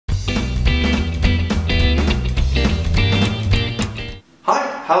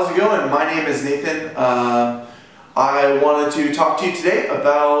How's it going? My name is Nathan. I wanted to talk to you today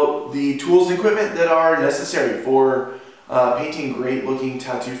about the tools and equipment that are necessary for painting great looking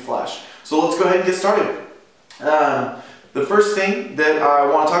tattoo flash. So let's go ahead and get started. The first thing that I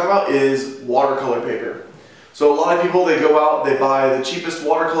want to talk about is watercolor paper. So a lot of people, they go out, they buy the cheapest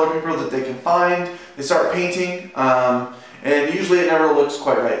watercolor paper that they can find, they start painting, and usually it never looks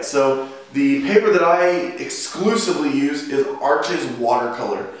quite right. So the paper that I exclusively use is Arches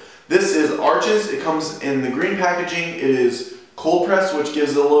watercolor. This is Arches. It comes in the green packaging. It is cold pressed, which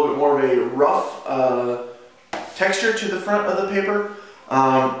gives it a little bit more of a rough texture to the front of the paper,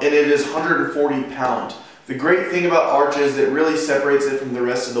 and it is 140 pound. The great thing about Arches that really separates it from the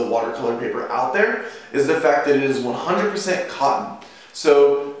rest of the watercolor paper out there is the fact that it is 100% cotton.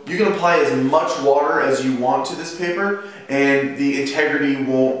 So you can apply as much water as you want to this paper and the integrity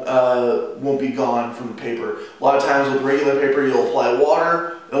won't be gone from the paper. A lot of times with regular paper you'll apply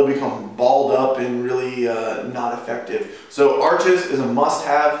water, it'll become balled up and really not effective. So Arches is a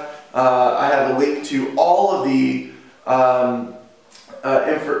must-have. I have a link to all of the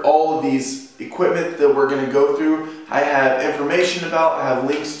all of these equipment that we're going to go through. I have information about, I have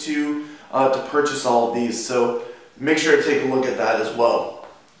links to purchase all of these. So make sure to take a look at that as well.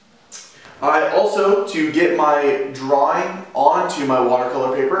 I also, to get my drawing onto my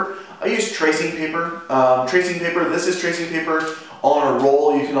watercolor paper, I use tracing paper. This is tracing paper on a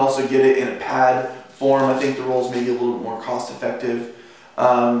roll. You can also get it in a pad form. I think the roll is maybe a little bit more cost effective.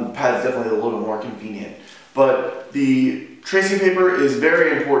 Pad is definitely a little bit more convenient. But the tracing paper is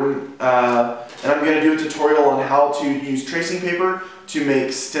very important, and I'm going to do a tutorial on how to use tracing paper to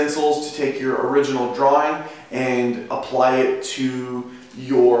make stencils to take your original drawing and apply it to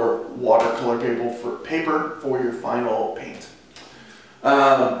your watercolor paper for your final paint.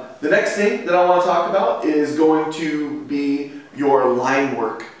 The next thing that I want to talk about is going to be your line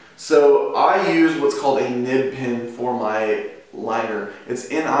work. So I use what's called a nib pen for my liner. It's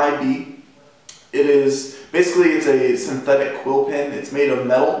NIB. It is basically, it's a synthetic quill pen. It's made of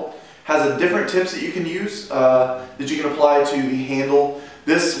metal. Has different tips that you can use that you can apply to the handle.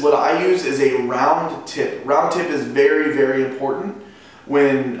 This, what I use, is a round tip. Round tip is very, very important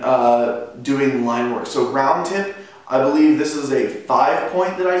when doing line work. So round tip, I believe this is a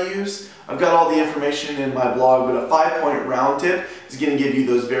 5-point that I use. I've got all the information in my blog, but a 5-point round tip is going to give you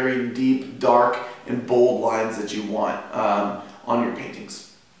those very deep, dark, and bold lines that you want on your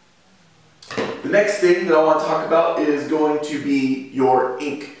paintings. The next thing that I want to talk about is going to be your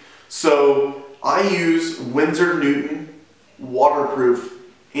ink. So I use Winsor Newton waterproof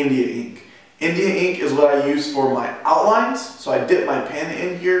India ink. India ink is what I use for my outlines. So I dip my pen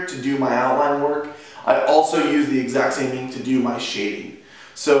in here to do my outline work. I also use the exact same ink to do my shading.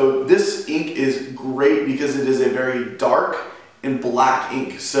 So this ink is great because it is a very dark and black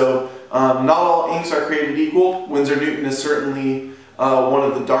ink. So not all inks are created equal. Winsor Newton is certainly one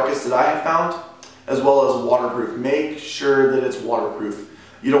of the darkest that I have found, as well as waterproof. Make sure that it's waterproof.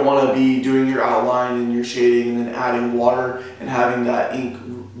 You don't want to be doing your outline and your shading and then adding water and having that ink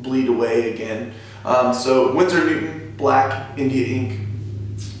bleed away again. So Winsor Newton black India ink.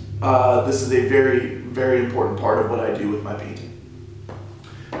 This is a very, very important part of what I do with my painting.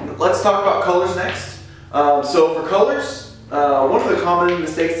 Let's talk about colors next. So for colors, one of the common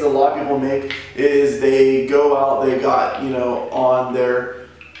mistakes that a lot of people make is they go out, they got, on their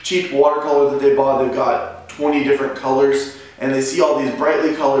cheap watercolor that they bought, they've got 20 different colors, and they see all these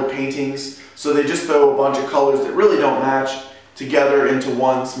brightly colored paintings, so they just throw a bunch of colors that really don't match together into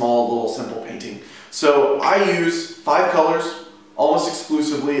one small little simple painting. So I use 5 colors almost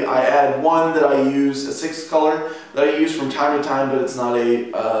exclusively. I add one that I use, a 6th color that I use from time to time, but it's not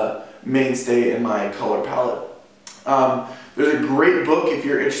a mainstay in my color palette. There's a great book if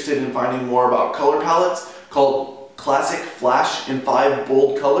you're interested in finding more about color palettes called Classic Flash in 5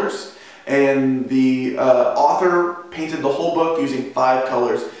 Bold Colors, and the author painted the whole book using 5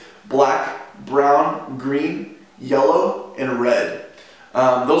 colors: black, brown, green, yellow, and red.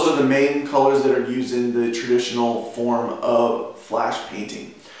 Those are the main colors that are used in the traditional form of flash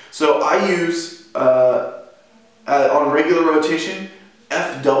painting. So I use, on regular rotation,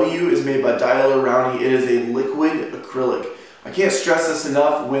 FW is made by Daler Rowney. It is a liquid acrylic. I can't stress this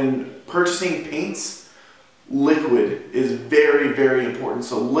enough. When purchasing paints, liquid is very, very important.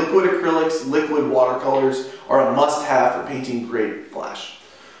 So liquid acrylics, liquid watercolors are a must-have for painting great flash.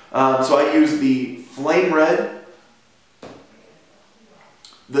 So I use the Flame Red,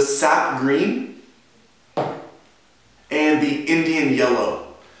 the Sap Green, and the Indian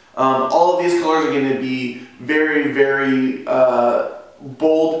Yellow. All of these colors are going to be very, very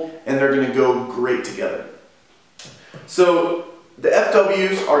bold, and they're going to go great together. So The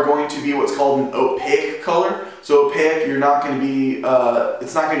FWs are going to be what's called an opaque color. So opaque, you're not going to be,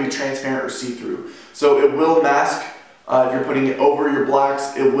 it's not going to be transparent or see-through. So it will mask, if you're putting it over your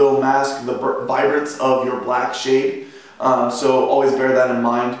blacks, it will mask the vibrance of your black shade. So always bear that in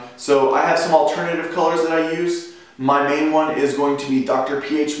mind. So I have some alternative colors that I use. My main one is going to be Dr.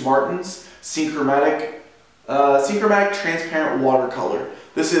 P.H. Martin's Synchromatic Transparent Watercolor.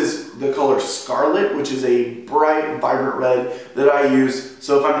 This is the color Scarlet, which is a bright, vibrant red that I use.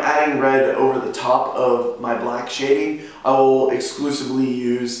 So if I'm adding red over the top of my black shading, I will exclusively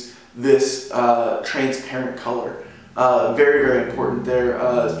use this transparent color. Very, very important there.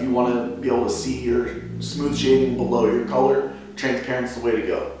 If you want to be able to see your smooth shading below your color, transparent's the way to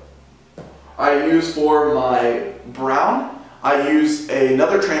go. I use for my brown, I use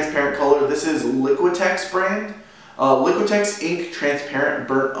another transparent color. This is Liquitex brand. Liquitex Ink Transparent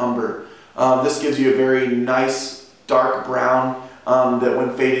Burnt Umber. This gives you a very nice dark brown that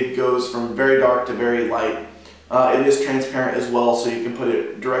when faded goes from very dark to very light. It is transparent as well, so you can put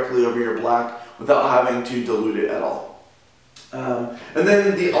it directly over your black without having to dilute it at all. And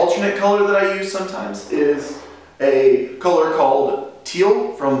then the alternate color that I use sometimes is a color called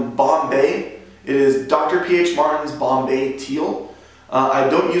Teal from Bombay. It is Dr. P.H. Martin's Bombay Teal. I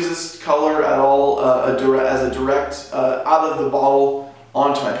don't use this color at all as a direct out of the bottle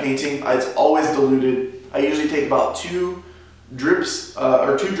onto my painting. It's always diluted. I usually take about 2 drips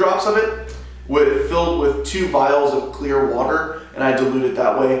or 2 drops of it filled with 2 vials of clear water, and I dilute it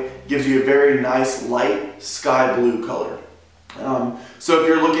that way. It gives you a very nice light sky blue color. So if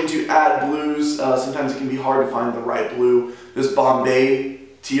you're looking to add blues, sometimes it can be hard to find the right blue. This Bombay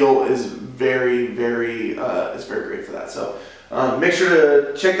Teal is very, very great for that. So make sure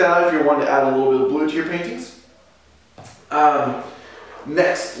to check that out if you're wanting to add a little bit of blue to your paintings.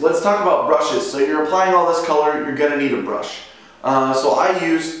 Next, let's talk about brushes. So you're applying all this color, you're going to need a brush. So I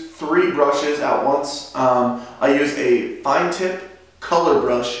use 3 brushes at once. I use a fine tip color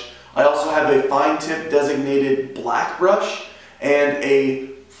brush. I also have a fine tip designated black brush and a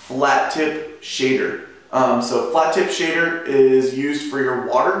flat tip shader. So flat tip shader is used for your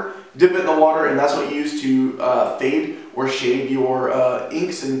water. Dip it in the water, and that's what you use to fade or shade your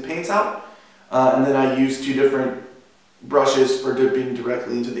inks and paints out. And then I use 2 different brushes for dipping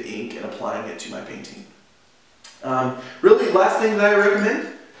directly into the ink and applying it to my painting. Really, last thing that I recommend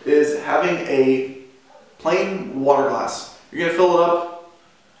is having a plain water glass. You're going to fill it up,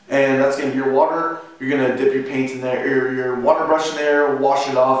 and that's going to be your water. You're going to dip your paint in there, or your water brush in there, wash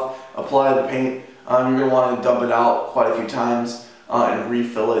it off, apply the paint. You're going to want to dump it out quite a few times and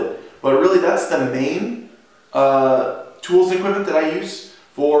refill it. But really, that's the main tools and equipment that I use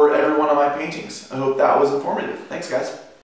for every one of my paintings. I hope that was informative. Thanks, guys.